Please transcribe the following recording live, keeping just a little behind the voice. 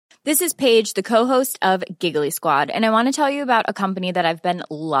This is Paige, the co-host of Giggly Squad, and I want to tell you about a company that I've been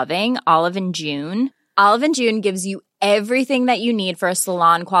loving, Olive and June. Olive and June gives you everything that you need for a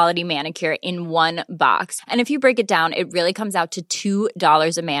salon-quality manicure in one box. And if you break it down, it really comes out to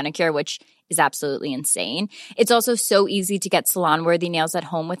 $2 a manicure, which is absolutely insane. It's also so easy to get salon-worthy nails at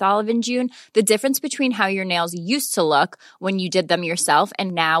home with Olive and June. The difference between how your nails used to look when you did them yourself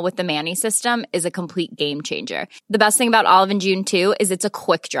and now with the Mani system is a complete game changer. The best thing about Olive and June, too, is it's a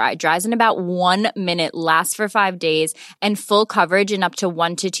quick dry. Dries in about 1 minute, lasts for 5 days, and full coverage in up to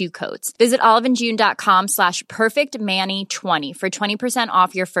 1 to 2 coats. Visit oliveandjune.com/perfectmani20 for 20%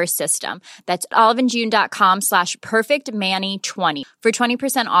 off your first system. That's oliveandjune.com/perfectmani20 for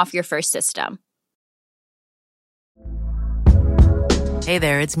 20% off your first system. Hey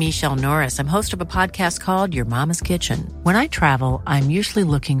there, it's Michelle Norris. I'm host of a podcast called Your Mama's Kitchen. When I travel, I'm usually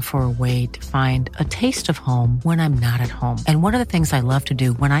looking for a way to find a taste of home when I'm not at home. And one of the things I love to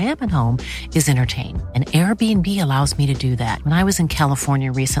do when I am at home is entertain. And Airbnb allows me to do that. When I was in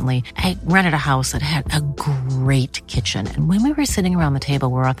California recently, I rented a house that had a great kitchen. And when we were sitting around the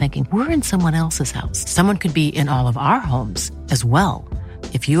table, we were all thinking, we're in someone else's house. Someone could be in all of our homes as well.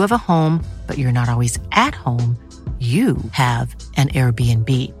 If you have a home, but you're not always at home, you have an Airbnb.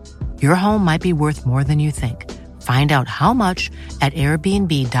 Your home might be worth more than you think. Find out how much at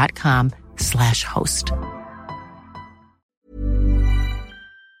airbnb.com/host.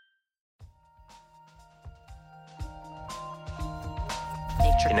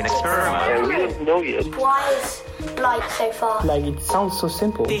 In an experiment. We don't know yet. Why is light so far? Like, it sounds so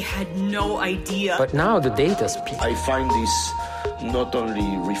simple. They had no idea. But now the data speaks. I find this not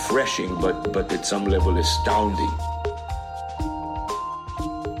only refreshing, but at some level astounding.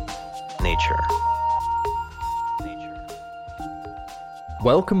 Nature.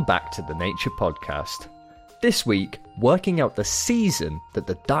 Welcome back to the Nature Podcast. This week, working out the season that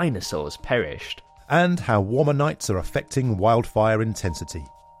the dinosaurs perished. And how warmer nights are affecting wildfire intensity.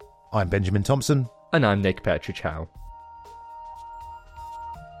 I'm Benjamin Thompson. And I'm Nick Petrichow.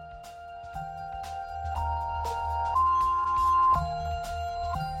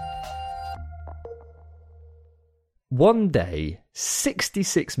 One day,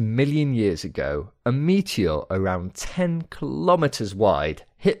 66 million years ago, a meteor around 10 kilometres wide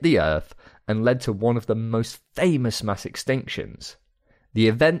hit the Earth and led to one of the most famous mass extinctions. The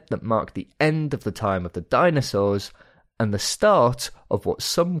event that marked the end of the time of the dinosaurs and the start of what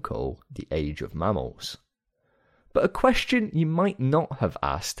some call the Age of Mammals. But a question you might not have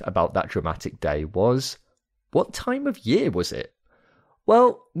asked about that dramatic day was, what time of year was it?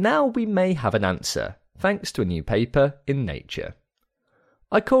 Well, now we may have an answer, thanks to a new paper in Nature.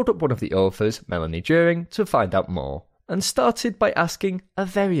 I called up one of the authors, Melanie During, to find out more, and started by asking a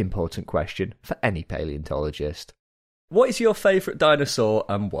very important question for any paleontologist. What is your favourite dinosaur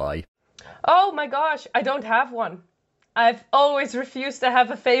and why? Oh my gosh, I don't have one. I've always refused to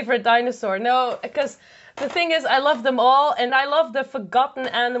have a favourite dinosaur. No, because the thing is, I love them all, and I love the forgotten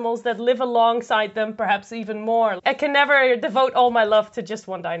animals that live alongside them, perhaps even more. I can never devote all my love to just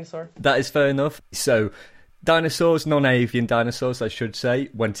one dinosaur. That is fair enough. So, dinosaurs, non-avian dinosaurs, I should say,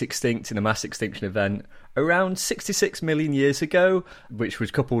 went extinct in a mass extinction event around 66 million years ago, which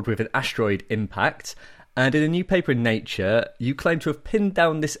was coupled with an asteroid impact. And in a new paper in Nature, you claim to have pinned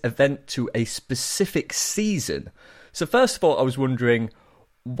down this event to a specific season. So first of all, I was wondering,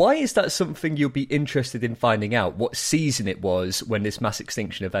 why is that something you'll be interested in finding out, what season it was when this mass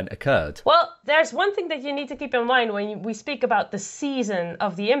extinction event occurred? Well, there's one thing that you need to keep in mind when we speak about the season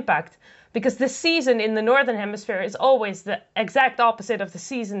of the impact, because the season in the northern hemisphere is always the exact opposite of the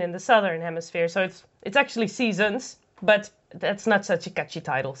season in the southern hemisphere. So it's actually seasons, but that's not such a catchy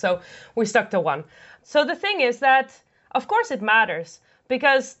title. So we stuck to one. So the thing is that, of course it matters,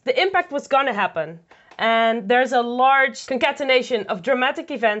 because the impact was going to happen. And there's a large concatenation of dramatic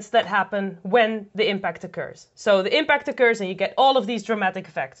events that happen when the impact occurs. So the impact occurs and you get all of these dramatic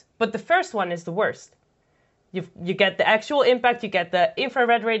effects. But the first one is the worst. You get the actual impact, you get the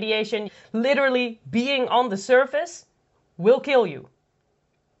infrared radiation. Literally being on the surface will kill you.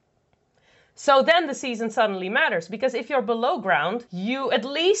 So then the season suddenly matters, because if you're below ground, you at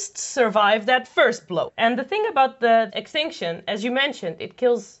least survive that first blow. And the thing about the extinction, as you mentioned, it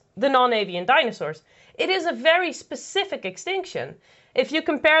kills the non-avian dinosaurs. It is a very specific extinction. If you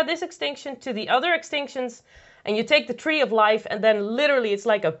compare this extinction to the other extinctions, and you take the tree of life, and then literally it's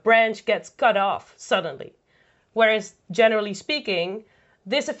like a branch gets cut off suddenly. Whereas, generally speaking,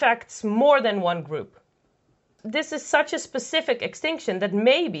 this affects more than one group. This is such a specific extinction that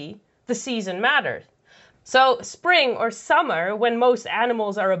maybe the season matters. So spring or summer, when most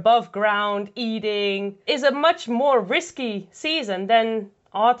animals are above ground eating, is a much more risky season than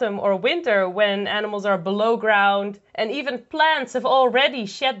autumn or winter when animals are below ground, and even plants have already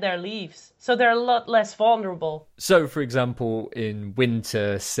shed their leaves, so they're a lot less vulnerable. So, for example, in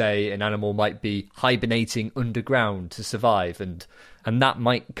winter, say, an animal might be hibernating underground to survive, and that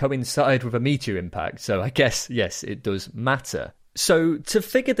might coincide with a meteor impact. So I guess, yes, it does matter. So to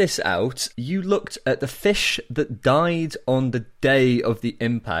figure this out, you looked at the fish that died on the day of the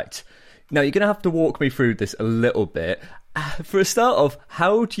impact. Now, you're going to have to walk me through this a little bit. For a start off,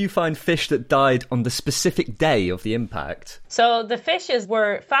 how do you find fish that died on the specific day of the impact? So the fishes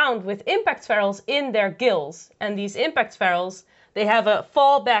were found with impact spherules in their gills. And these impact spherules, they have a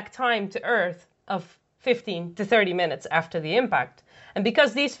fallback time to Earth of 15 to 30 minutes after the impact. And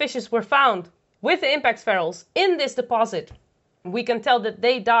because these fishes were found with the impact spherules in this deposit, we can tell that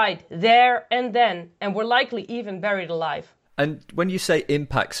they died there and then, and were likely even buried alive. And when you say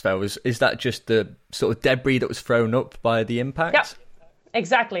impact spherules, is that just the sort of debris that was thrown up by the impact? Yeah,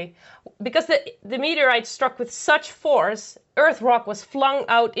 exactly. Because the meteorite struck with such force, Earth rock was flung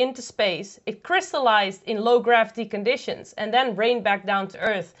out into space. It crystallized in low gravity conditions and then rained back down to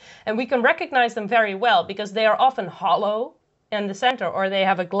Earth. And we can recognize them very well because they are often hollow in the center, or they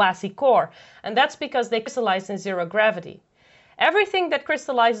have a glassy core. And that's because they crystallize in zero gravity. Everything that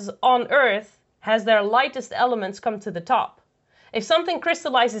crystallizes on Earth has their lightest elements come to the top. If something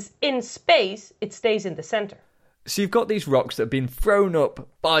crystallizes in space, it stays in the center. So you've got these rocks that have been thrown up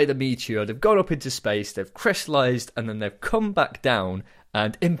by the meteor, they've gone up into space, they've crystallized, and then they've come back down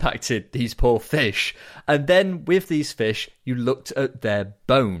and impacted these poor fish. And then with these fish, you looked at their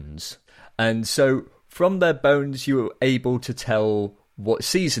bones. And so from their bones, you were able to tell what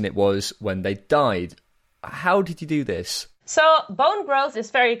season it was when they died. How did you do this? So bone growth is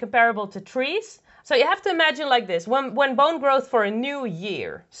very comparable to trees. So you have to imagine like this. When bone growth for a new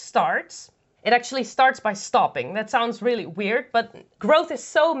year starts, it actually starts by stopping. That sounds really weird, but growth is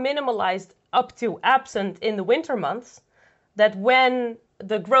so minimalized up to absent in the winter months that when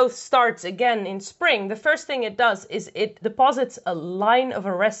the growth starts again in spring, the first thing it does is it deposits a line of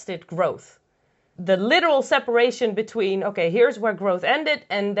arrested growth. The literal separation between, okay, here's where growth ended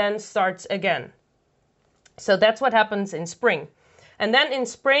and then starts again. So that's what happens in spring. And then in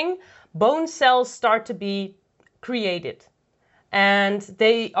spring, bone cells start to be created. And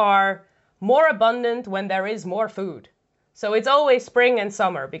they are more abundant when there is more food. So it's always spring and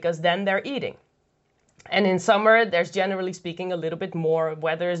summer because then they're eating. And in summer, there's generally speaking a little bit more.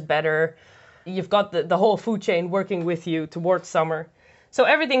 Weather is better. You've got the whole food chain working with you towards summer. So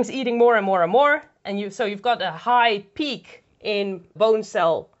everything's eating more and more and more. And so you've got a high peak in bone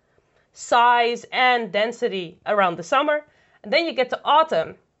cell size and density around the summer. And then you get to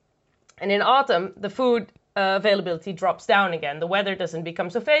autumn. And in autumn, the food availability drops down again. The weather doesn't become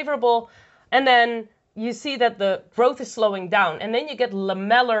so favorable. And then you see that the growth is slowing down. And then you get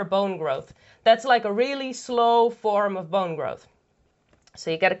lamellar bone growth. That's like a really slow form of bone growth. So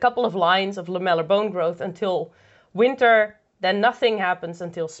you get a couple of lines of lamellar bone growth until winter. Then nothing happens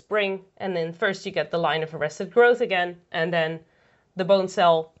until spring. And then first you get the line of arrested growth again. And then the bone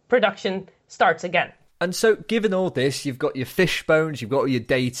cell production starts again. And so, given all this, you've got your fish bones, you've got all your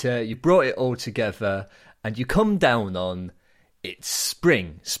data, you brought it all together, and you come down on it's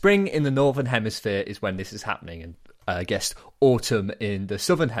spring. Spring in the northern hemisphere is when this is happening, and I guess autumn in the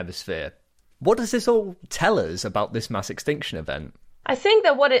southern hemisphere. What does this all tell us about this mass extinction event? I think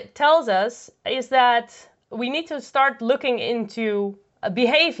that what it tells us is that we need to start looking into a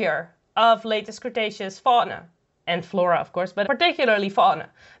behavior of latest Cretaceous fauna. And flora, of course, but particularly fauna.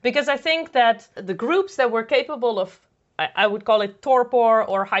 Because I think that the groups that were capable of, I would call it torpor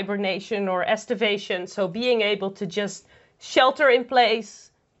or hibernation or estivation, so being able to just shelter in place,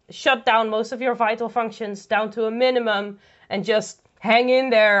 shut down most of your vital functions down to a minimum, and just hang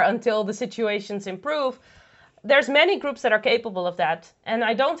in there until the situations improve. There's many groups that are capable of that, and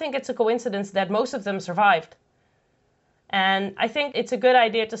I don't think it's a coincidence that most of them survived. And I think it's a good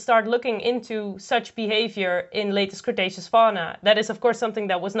idea to start looking into such behavior in latest Cretaceous fauna. That is, of course, something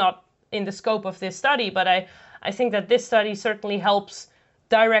that was not in the scope of this study, but I think that this study certainly helps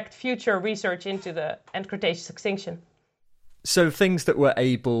direct future research into the end Cretaceous extinction. So things that were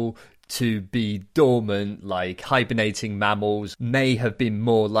able to be dormant, like hibernating mammals, may have been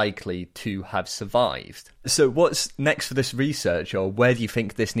more likely to have survived. So what's next for this research, or where do you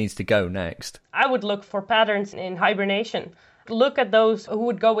think this needs to go next? I would look for patterns in hibernation. Look at those who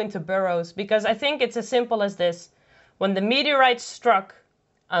would go into burrows, because I think it's as simple as this. When the meteorite struck,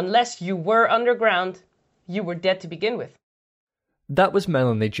 unless you were underground, you were dead to begin with. That was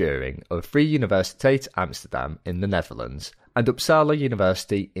Melanie During of Vrije Universiteit Amsterdam in the Netherlands and Uppsala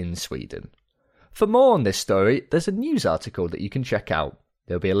University in Sweden. For more on this story, there's a news article that you can check out.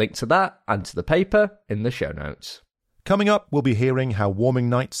 There'll be a link to that and to the paper in the show notes. Coming up, we'll be hearing how warming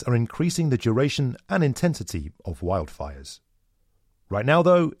nights are increasing the duration and intensity of wildfires. Right now,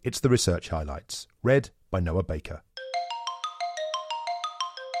 though, it's the research highlights, read by Noah Baker.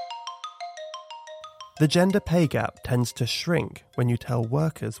 The gender pay gap tends to shrink when you tell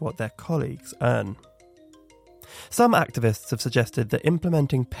workers what their colleagues earn. Some activists have suggested that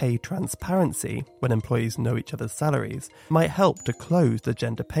implementing pay transparency, when employees know each other's salaries, might help to close the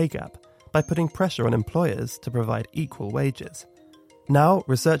gender pay gap by putting pressure on employers to provide equal wages. Now,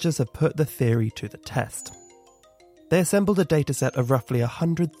 researchers have put the theory to the test. They assembled a dataset of roughly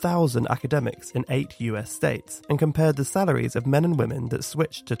 100,000 academics in 8 US states and compared the salaries of men and women that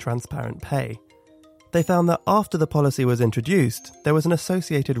switched to transparent pay. They found that after the policy was introduced, there was an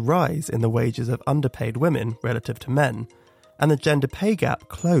associated rise in the wages of underpaid women relative to men, and the gender pay gap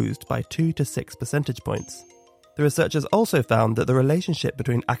closed by 2 to 6 percentage points. The researchers also found that the relationship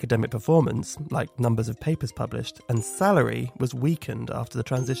between academic performance, like numbers of papers published, and salary was weakened after the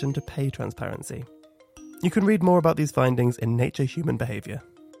transition to pay transparency. You can read more about these findings in Nature Human Behaviour.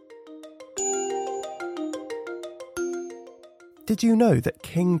 Did you know that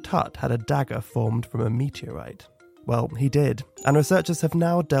King Tut had a dagger formed from a meteorite? Well, he did, and researchers have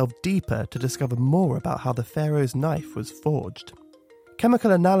now delved deeper to discover more about how the pharaoh's knife was forged.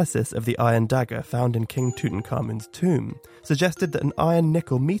 Chemical analysis of the iron dagger found in King Tutankhamun's tomb suggested that an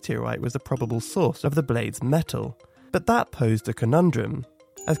iron-nickel meteorite was a probable source of the blade's metal, but that posed a conundrum,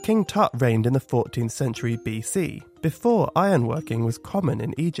 as King Tut reigned in the 14th century BC, before ironworking was common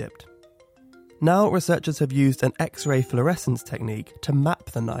in Egypt. Now researchers have used an X-ray fluorescence technique to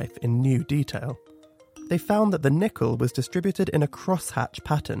map the knife in new detail. They found that the nickel was distributed in a crosshatch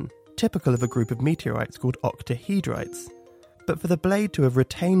pattern, typical of a group of meteorites called octahedrites. But for the blade to have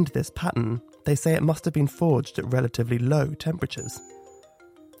retained this pattern, they say it must have been forged at relatively low temperatures.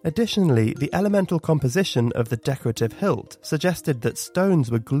 Additionally, the elemental composition of the decorative hilt suggested that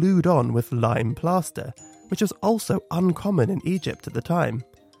stones were glued on with lime plaster, which was also uncommon in Egypt at the time.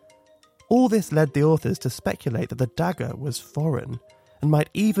 All this led the authors to speculate that the dagger was foreign, and might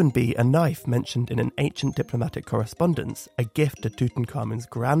even be a knife mentioned in an ancient diplomatic correspondence, a gift to Tutankhamun's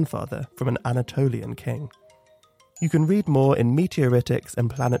grandfather from an Anatolian king. You can read more in Meteoritics and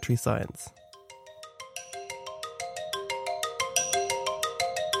Planetary Science.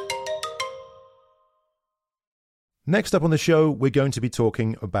 Next up on the show, we're going to be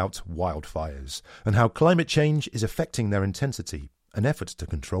talking about wildfires and how climate change is affecting their intensity and efforts to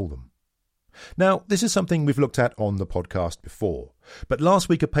control them. Now, this is something we've looked at on the podcast before, but last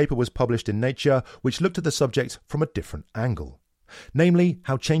week a paper was published in Nature which looked at the subject from a different angle, namely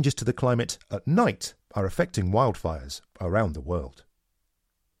how changes to the climate at night are affecting wildfires around the world.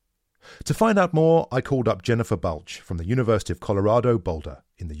 To find out more, I called up Jennifer Balch from the University of Colorado Boulder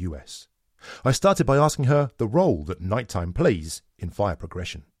in the US. I started by asking her the role that nighttime plays in fire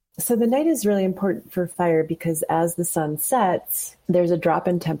progression. So the night is really important for fire because as the sun sets, there's a drop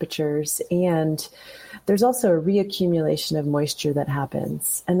in temperatures and there's also a reaccumulation of moisture that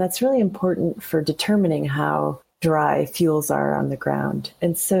happens. And that's really important for determining how dry fuels are on the ground.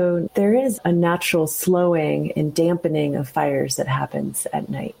 And so there is a natural slowing and dampening of fires that happens at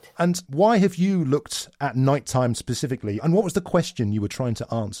night. And why have you looked at nighttime specifically? And what was the question you were trying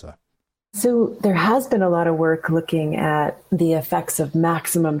to answer? So there has been a lot of work looking at the effects of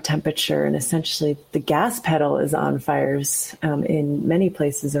maximum temperature, and essentially the gas pedal is on fires in many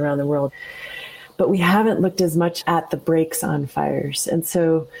places around the world. But we haven't looked as much at the brakes on fires. And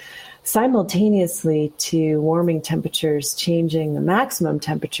so simultaneously to warming temperatures changing the maximum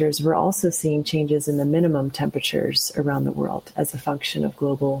temperatures, we're also seeing changes in the minimum temperatures around the world as a function of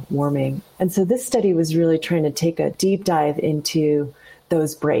global warming. And so this study was really trying to take a deep dive into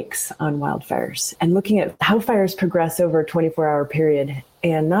those breaks on wildfires and looking at how fires progress over a 24-hour period,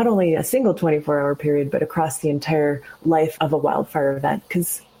 and not only a single 24-hour period, but across the entire life of a wildfire event.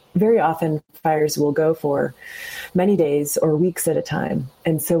 Because very often fires will go for many days or weeks at a time.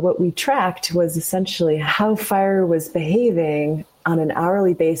 And so what we tracked was essentially how fire was behaving on an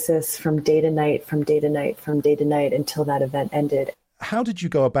hourly basis from day to night, from day to night, from day to night until that event ended. How did you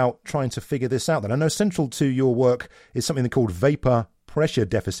go about trying to figure this out then? I know central to your work is something called vapor pressure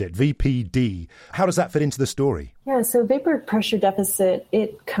deficit, VPD. How does that fit into the story? Yeah, so vapor pressure deficit,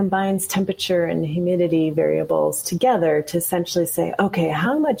 it combines temperature and humidity variables together to essentially say, okay,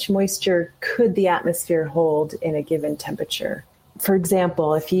 how much moisture could the atmosphere hold in a given temperature? For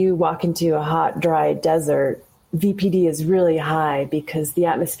example, if you walk into a hot, dry desert, VPD is really high because the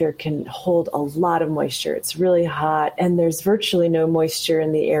atmosphere can hold a lot of moisture. It's really hot and there's virtually no moisture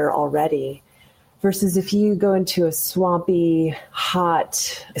in the air already. Versus if you go into a swampy, hot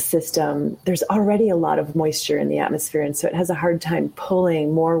system, there's already a lot of moisture in the atmosphere. And so it has a hard time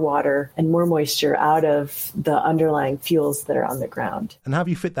pulling more water and more moisture out of the underlying fuels that are on the ground. And how have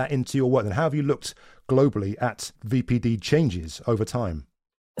you fit that into your work? And how have you looked globally at VPD changes over time?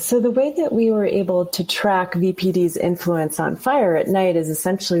 So the way that we were able to track VPD's influence on fire at night is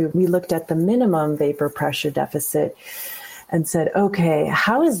essentially we looked at the minimum vapor pressure deficit and said, okay,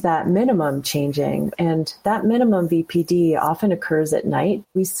 how is that minimum changing? And that minimum VPD often occurs at night.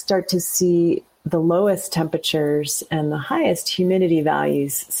 We start to see the lowest temperatures and the highest humidity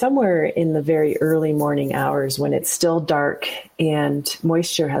values somewhere in the very early morning hours when it's still dark and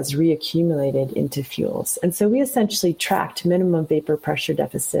moisture has reaccumulated into fuels. And so we essentially tracked minimum vapor pressure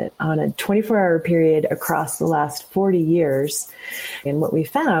deficit on a 24-hour period across the last 40 years. And what we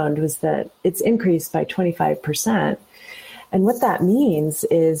found was that it's increased by 25%. And what that means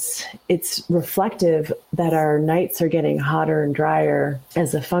is it's reflective that our nights are getting hotter and drier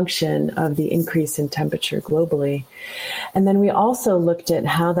as a function of the increase in temperature globally. And then we also looked at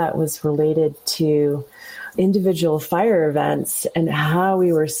how that was related to individual fire events and how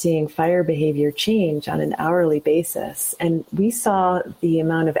we were seeing fire behavior change on an hourly basis. And we saw the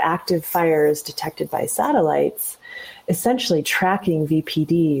amount of active fires detected by satellites essentially tracking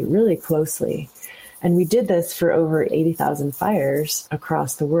VPD really closely. And we did this for over 80,000 fires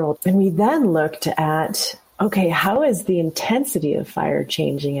across the world. And we then looked at, okay, how is the intensity of fire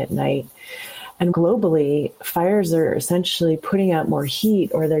changing at night? And globally, fires are essentially putting out more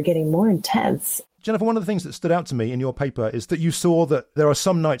heat or they're getting more intense. Jennifer, one of the things that stood out to me in your paper is that you saw that there are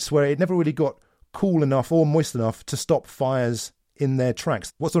some nights where it never really got cool enough or moist enough to stop fires in their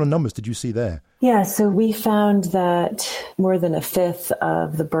tracks. What sort of numbers did you see there? Yeah, so we found that more than a fifth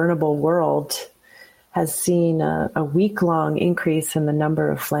of the burnable world has seen a week-long increase in the number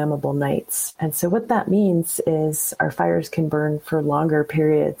of flammable nights. And so what that means is our fires can burn for longer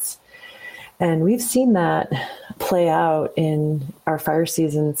periods. And we've seen that play out in our fire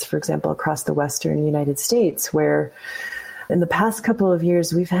seasons, for example, across the western United States, where in the past couple of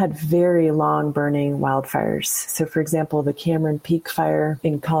years, we've had very long burning wildfires. So for example, the Cameron Peak fire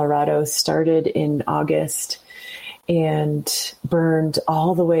in Colorado started in August and burned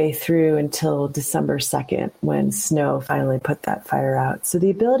all the way through until December 2nd, when snow finally put that fire out. So the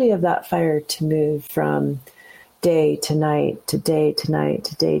ability of that fire to move from day to night to day to night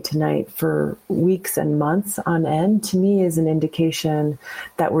to day to night for weeks and months on end, to me is an indication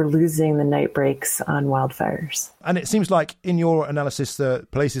that we're losing the night breaks on wildfires. And it seems like in your analysis,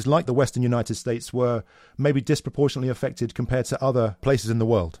 places like the Western United States were maybe disproportionately affected compared to other places in the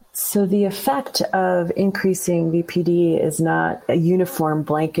world. So the effect of increasing VPD is not a uniform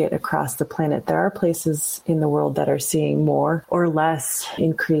blanket across the planet. There are places in the world that are seeing more or less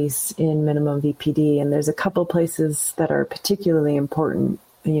increase in minimum VPD. And there's a couple places that are particularly important.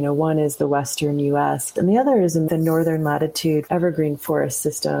 You know, one is the Western U.S. and the other is in the northern latitude evergreen forest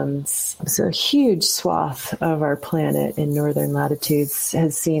systems. So a huge swath of our planet in northern latitudes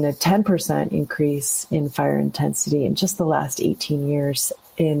has seen a 10% increase in fire intensity in just the last 18 years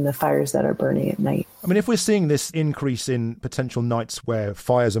in the fires that are burning at night. I mean, if we're seeing this increase in potential nights where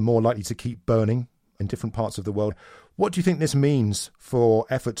fires are more likely to keep burning in different parts of the world, what do you think this means for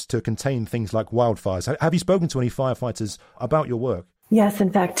efforts to contain things like wildfires? Have you spoken to any firefighters about your work? Yes,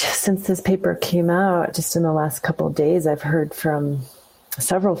 in fact, since this paper came out, just in the last couple of days, I've heard from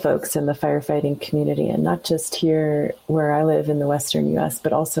several folks in the firefighting community, and not just here where I live in the Western U.S.,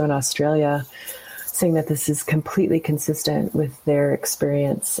 but also in Australia, saying that this is completely consistent with their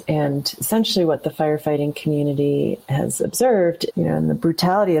experience. And essentially what the firefighting community has observed, you know, and the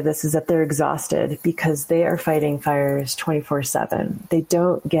brutality of this is that they're exhausted because they are fighting fires 24/7. They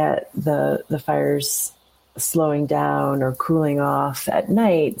don't get the fires slowing down or cooling off at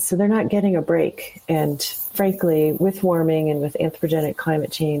night, so they're not getting a break. And frankly, with warming and with anthropogenic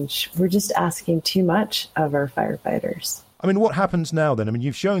climate change, we're just asking too much of our firefighters. I mean, what happens now then? I mean,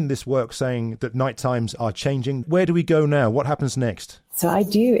 you've shown this work saying that night times are changing. Where do we go now? What happens next? So I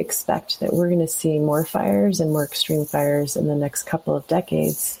do expect that we're going to see more fires and more extreme fires in the next couple of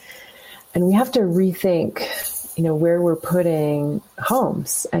decades. And we have to rethink, you know, where we're putting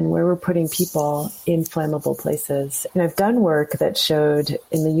homes and where we're putting people in flammable places. And I've done work that showed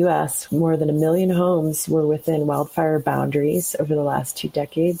in the U.S. more than 1 million homes were within wildfire boundaries over the last 2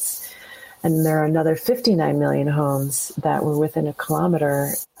 decades. And there are another 59 million homes that were within a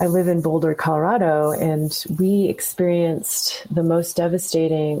kilometer. I live in Boulder, Colorado, and we experienced the most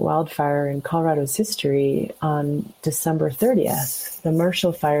devastating wildfire in Colorado's history on December 30th. The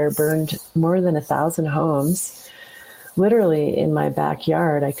Marshall Fire burned more than 1,000 homes, literally in my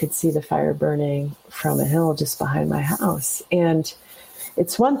backyard. I could see the fire burning from a hill just behind my house. And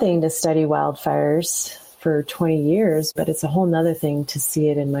it's one thing to study wildfires for 20 years, but it's a whole nother thing to see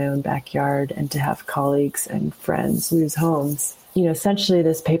it in my own backyard and to have colleagues and friends lose homes. Essentially,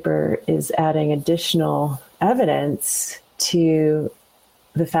 this paper is adding additional evidence to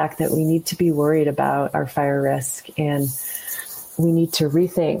the fact that we need to be worried about our fire risk, and we need to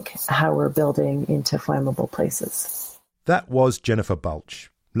rethink how we're building into flammable places. That was Jennifer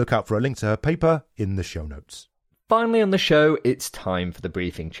Balch. Look out for a link to her paper in the show notes. Finally on the show, it's time for the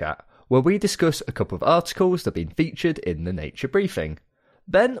briefing chat, where we discuss a couple of articles that have been featured in the Nature Briefing.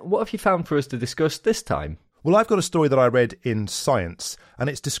 Ben, what have you found for us to discuss this time? Well, I've got a story that I read in Science, and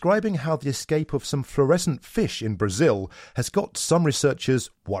it's describing how the escape of some fluorescent fish in Brazil has got some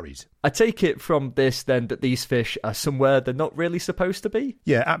researchers worried. I take it from this, then, that these fish are somewhere they're not really supposed to be?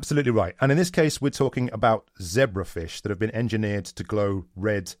 Yeah, absolutely right. And in this case, we're talking about zebrafish that have been engineered to glow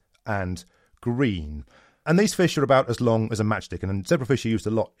red and green. And these fish are about as long as a matchstick, and zebrafish are used a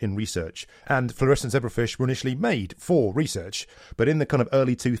lot in research. And fluorescent zebrafish were initially made for research, but in the kind of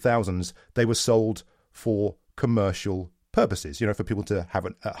early 2000s, they were sold for commercial purposes, for people to have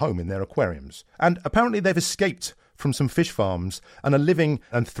it at home in their aquariums. And apparently they've escaped from some fish farms and are living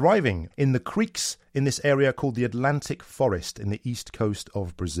and thriving in the creeks in this area called the Atlantic Forest in the east coast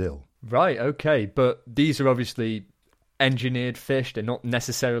of Brazil. Right, okay, but these are obviously engineered fish. They're not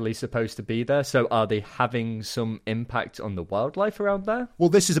necessarily supposed to be there. So are they having some impact on the wildlife around there? Well,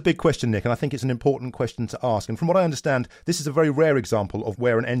 this is a big question, Nick, and I think it's an important question to ask. And from what I understand, this is a very rare example of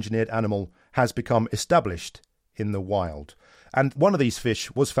where an engineered animal has become established in the wild. And one of these fish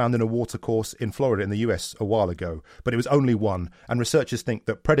was found in a watercourse in Florida in the US a while ago, but it was only one. And researchers think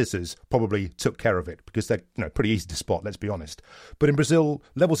that predators probably took care of it because they're pretty easy to spot, let's be honest. But in Brazil,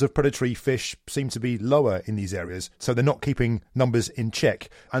 levels of predatory fish seem to be lower in these areas, so they're not keeping numbers in check.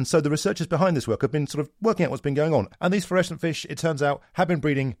 And so the researchers behind this work have been sort of working out what's been going on. And these fluorescent fish, it turns out, have been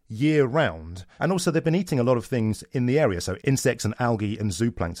breeding year round. And also they've been eating a lot of things in the area, so insects and algae and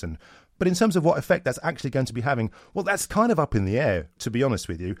zooplankton. But in terms of what effect that's actually going to be having, well, that's kind of up in the air, to be honest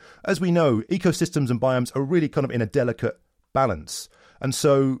with you. As we know, ecosystems and biomes are really kind of in a delicate balance. And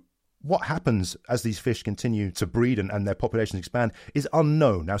so what happens as these fish continue to breed and their populations expand is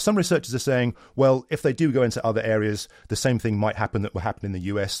unknown. Now, some researchers are saying, well, if they do go into other areas, the same thing might happen that will happen in the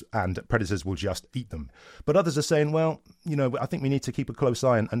US and predators will just eat them. But others are saying, well, I think we need to keep a close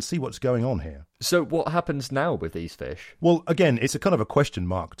eye and see what's going on here. So what happens now with these fish? Well, again, it's a kind of a question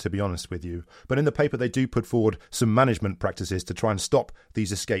mark, to be honest with you. But in the paper, they do put forward some management practices to try and stop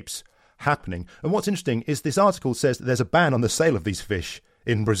these escapes happening. And what's interesting is this article says that there's a ban on the sale of these fish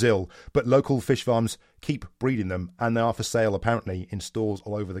in Brazil, but local fish farms keep breeding them and they are for sale apparently in stores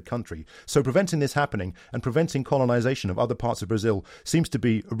all over the country. So preventing this happening and preventing colonization of other parts of Brazil seems to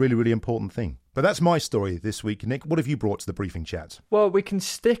be a really, really important thing. But that's my story this week. Nick, what have you brought to the briefing chat? Well, we can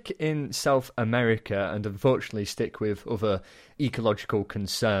stick in South America and unfortunately stick with other ecological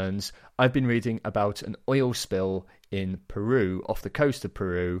concerns. I've been reading about an oil spill in Peru, off the coast of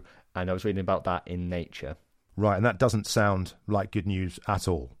Peru, and I was reading about that in Nature. Right, and that doesn't sound like good news at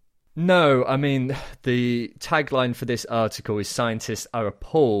all. No, I mean, the tagline for this article is scientists are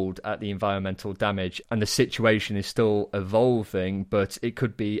appalled at the environmental damage and the situation is still evolving, but it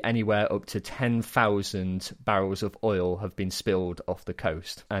could be anywhere up to 10,000 barrels of oil have been spilled off the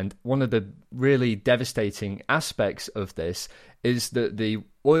coast. And one of the really devastating aspects of this is that the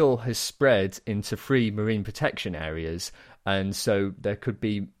oil has spread into 3 marine protection areas. And so there could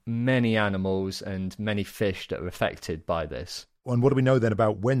be many animals and many fish that are affected by this. And what do we know then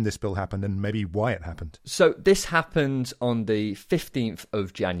about when this spill happened and maybe why it happened? So this happened on the 15th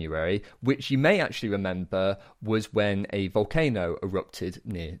of January, which you may actually remember was when a volcano erupted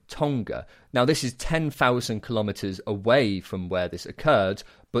near Tonga. Now, this is 10,000 kilometres away from where this occurred,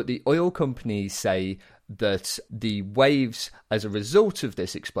 but the oil companies say that the waves as a result of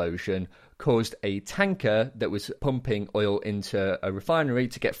this explosion caused a tanker that was pumping oil into a refinery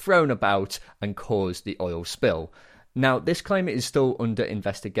to get thrown about and cause the oil spill. Now, this claim is still under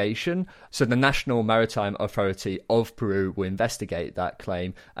investigation, so the National Maritime Authority of Peru will investigate that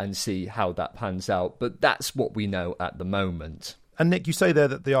claim and see how that pans out, but that's what we know at the moment. And Nick, you say there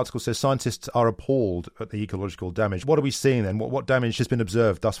that the article says scientists are appalled at the ecological damage. What are we seeing then? What damage has been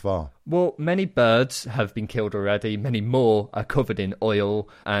observed thus far? Well, many birds have been killed already. Many more are covered in oil,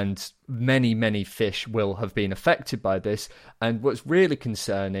 and many, many fish will have been affected by this. And what's really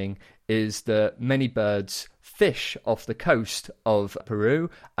concerning is that many birds fish off the coast of Peru,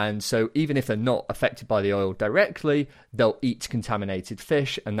 and so even if they're not affected by the oil directly, they'll eat contaminated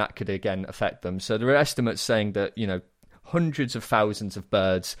fish, and that could again affect them. So there are estimates saying that, hundreds of thousands of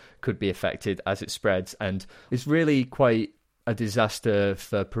birds could be affected as it spreads, and it's really quite a disaster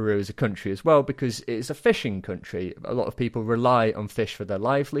for Peru as a country as well, because it's a fishing country. A lot of people rely on fish for their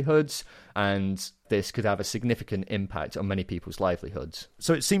livelihoods, and this could have a significant impact on many people's livelihoods.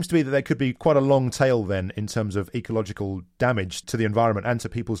 So it seems to me that there could be quite a long tail then in terms of ecological damage to the environment and to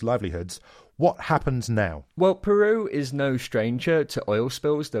people's livelihoods. What happens now? Well, Peru is no stranger to oil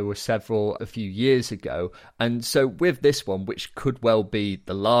spills. There were several a few years ago. And so with this one, which could well be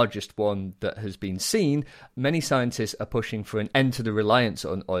the largest one that has been seen, many scientists are pushing for an end to the reliance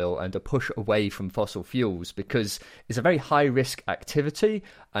on oil and a push away from fossil fuels, because it's a very high-risk activity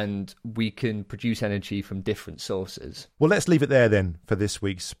and we can produce energy from different sources. Well, let's leave it there then for this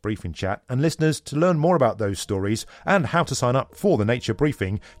week's Briefing Chat. And listeners, to learn more about those stories and how to sign up for the Nature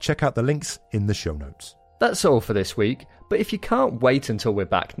Briefing, check out the links in the show notes. That's all for this week, but if you can't wait until we're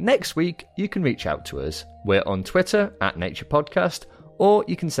back next week, you can reach out to us. We're on Twitter @NaturePodcast, or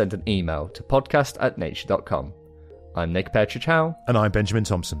you can send an email to podcast@nature.com. I'm Nick Petrichow. And I'm Benjamin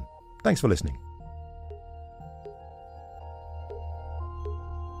Thompson. Thanks for listening.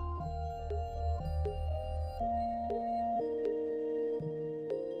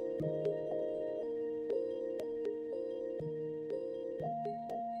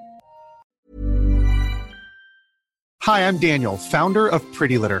 Hi, I'm Daniel, founder of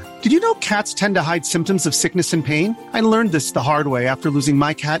Pretty Litter. Did you know cats tend to hide symptoms of sickness and pain? I learned this the hard way after losing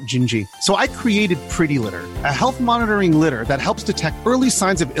my cat, Gingy. So I created Pretty Litter, a health monitoring litter that helps detect early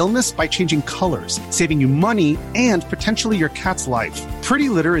signs of illness by changing colors, saving you money and potentially your cat's life. Pretty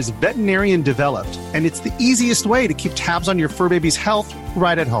Litter is veterinarian developed, and it's the easiest way to keep tabs on your fur baby's health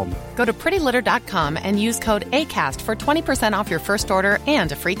right at home. Go to prettylitter.com and use code ACAST for 20% off your first order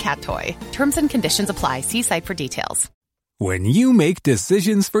and a free cat toy. Terms and conditions apply. See site for details. When you make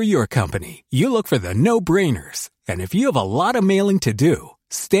decisions for your company, you look for the no-brainers. And if you have a lot of mailing to do,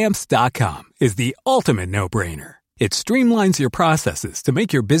 Stamps.com is the ultimate no-brainer. It streamlines your processes to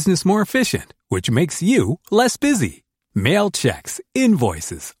make your business more efficient, which makes you less busy. Mail checks,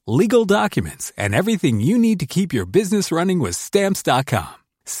 invoices, legal documents, and everything you need to keep your business running with Stamps.com.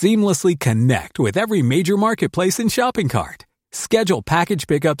 Seamlessly connect with every major marketplace and shopping cart. Schedule package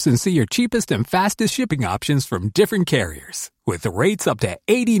pickups and see your cheapest and fastest shipping options from different carriers, with rates up to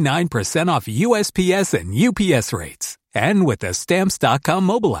 89% off USPS and UPS rates. And with the Stamps.com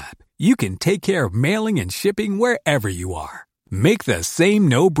mobile app, you can take care of mailing and shipping wherever you are. Make the same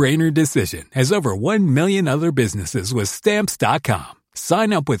no-brainer decision as over 1 million other businesses with Stamps.com.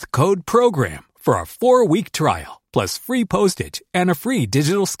 Sign up with code PROGRAM for a 4-week trial, plus free postage and a free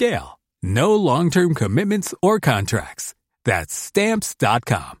digital scale. No long-term commitments or contracts. That's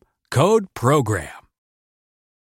Stamps.com. Code PROGRAM.